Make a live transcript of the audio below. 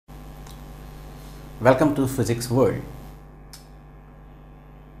Welcome to Physics World.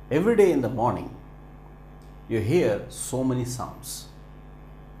 Every day in the morning, you hear so many sounds.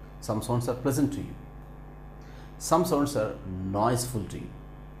 Some sounds are pleasant to you. Some sounds are noiseful to you.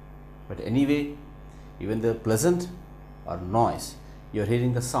 But anyway, even the pleasant or noise, you are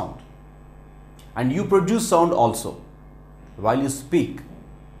hearing the sound. And you produce sound also while you speak,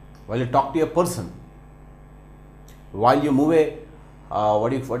 while you talk to a person, while you move a what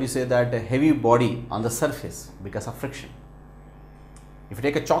do you say that a heavy body on the surface because of friction. If you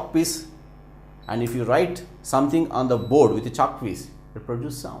take a chalk piece and if you write something on the board with a chalk piece, it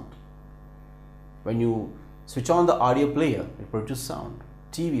produces sound. When you switch on the audio player, it produces sound.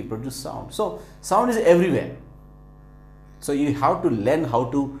 TV produces sound. So sound is everywhere. So you have to learn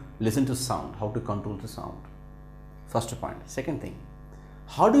how to listen to sound, how to control the sound. First point. Second thing,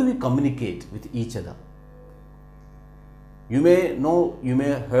 how do we communicate with each other? You may know, you may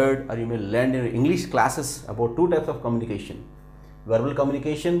have heard, or you may learn in English classes about two types of communication: verbal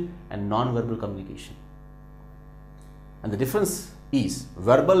communication and non-verbal communication. And the difference is,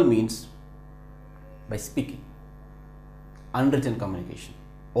 verbal means by speaking, unwritten communication,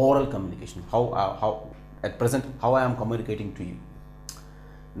 oral communication, how at present how I am communicating to you.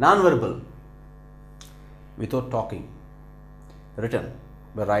 Non-verbal, without talking, written,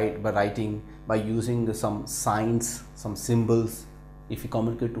 by writing, by using some signs, some symbols. If you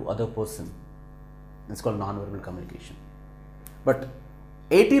communicate to other person, it's called non-verbal communication. But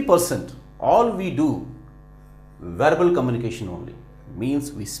 80% all we do verbal communication only,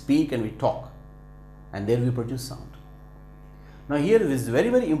 means we speak and we talk, and then we produce sound. Now here it is very,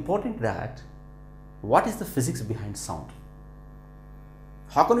 very important that what is the physics behind sound?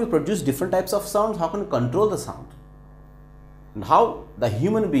 How can we produce different types of sounds? How can we control the sound? And how the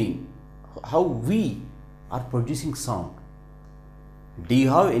human being, how we are producing sound? Do you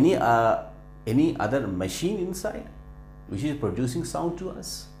have any other machine inside which is producing sound to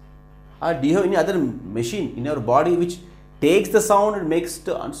us? Or do you have any other machine in your body which takes the sound and makes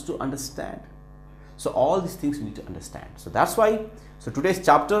us to understand? So all these things we need to understand. So that's why, so today's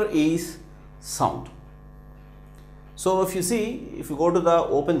chapter is sound. So if you go to the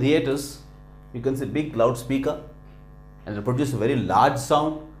open theaters, you can see big loudspeaker and it produces a very large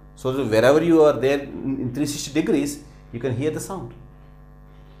sound, so that wherever you are there in 360 degrees, you can hear the sound.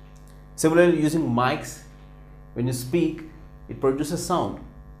 Similarly, using mics, when you speak, it produces sound.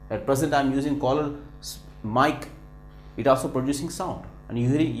 At present, I am using caller mic, it also producing sound, and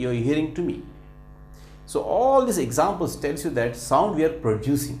you are hearing to me. So all these examples tells you that sound we are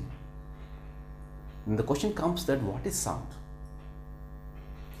producing. And the question comes that what is sound?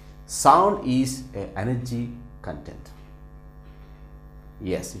 Sound is an energy content.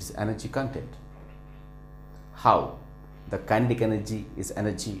 Yes, it's energy content. How? The kinetic energy is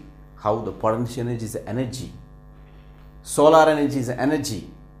energy. How? The potential energy is energy. Solar energy is energy.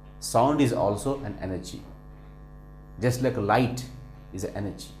 Sound is also an energy. Just like light is an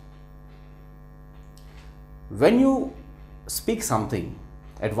energy. When you speak something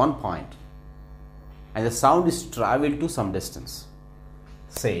at one point and the sound is traveled to some distance,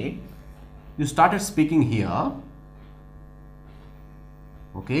 say you started speaking here.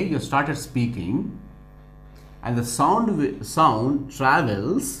 Okay, you started speaking and the sound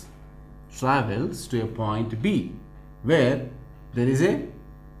travels to a point B where there is a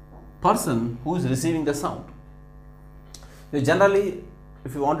person who is receiving the sound. Generally,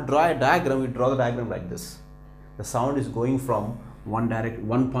 if you want to draw a diagram, we draw the diagram like this. The sound is going from one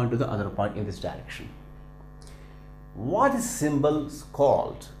point to the other point in this direction. What is symbols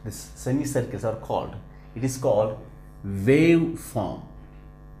called? This semicircles are called. It is called waveform.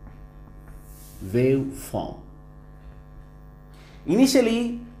 Waveform.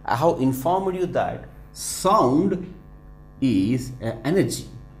 Initially, I have informed you that sound is an energy.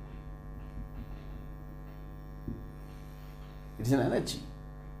 It is an energy.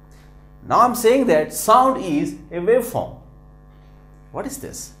 Now I am saying that sound is a waveform. What is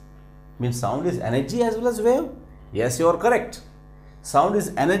this? Means sound is energy as well as wave? Yes, you are correct. Sound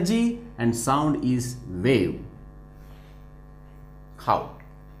is energy and sound is wave. How?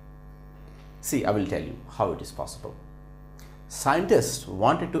 See, I will tell you how it is possible. Scientists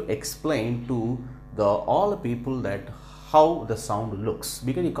wanted to explain to all people that how the sound looks,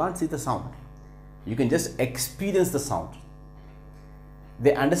 because you can't see the sound. You can just experience the sound.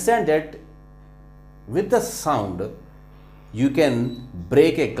 They understand that with the sound you can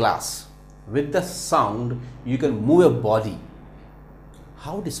break a glass. With the sound you can move a body.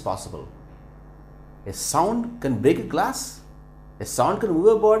 How it is possible? A sound can break a glass? A sound can move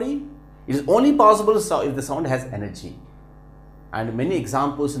a body? It is only possible if the sound has energy. And many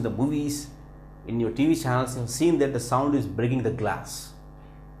examples in the movies in your TV channels, you have seen that the sound is breaking the glass.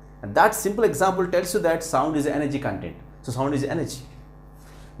 And that simple example tells you that sound is energy content. So sound is energy.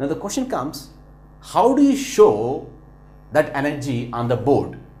 Now the question comes, how do you show that energy on the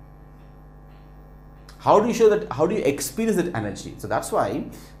board? How do you show that? How do you experience that energy? So that's why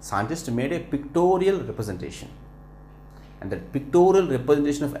scientists made a pictorial representation. And that pictorial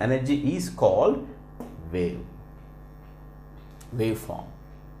representation of energy is called waveform.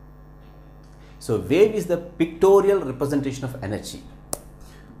 So wave is the pictorial representation of energy.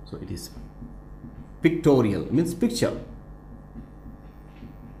 So it is pictorial, means picture.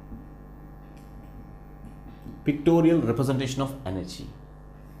 Pictorial representation of energy.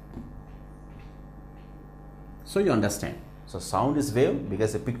 So you understand. So sound is wave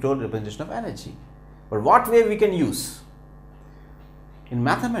because a pictorial representation of energy. But what wave we can use? In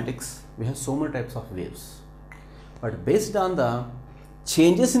mathematics, we have so many types of waves. But based on the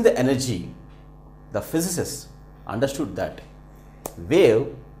changes in the energy, the physicists understood that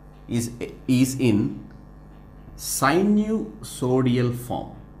wave is in sinusoidal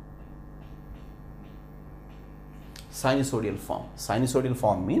form. Sinusoidal form. Sinusoidal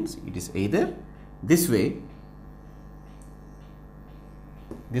form means it is either this way,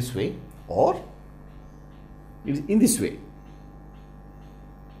 or it is in this way.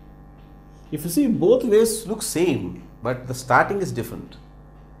 If you see, both waves look same, but the starting is different.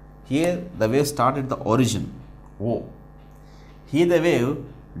 Here the wave started at the origin, O. Here the wave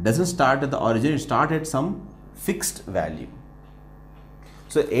doesn't start at the origin, it started at some fixed value.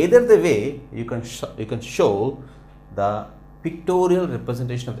 So either the way you can show the pictorial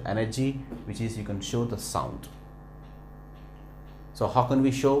representation of the energy, which is you can show the sound. So how can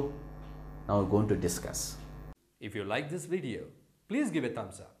we show? Now we're going to discuss. If you like this video, please give a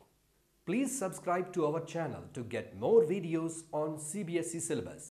thumbs up. Please subscribe to our channel to get more videos on CBSE syllabus.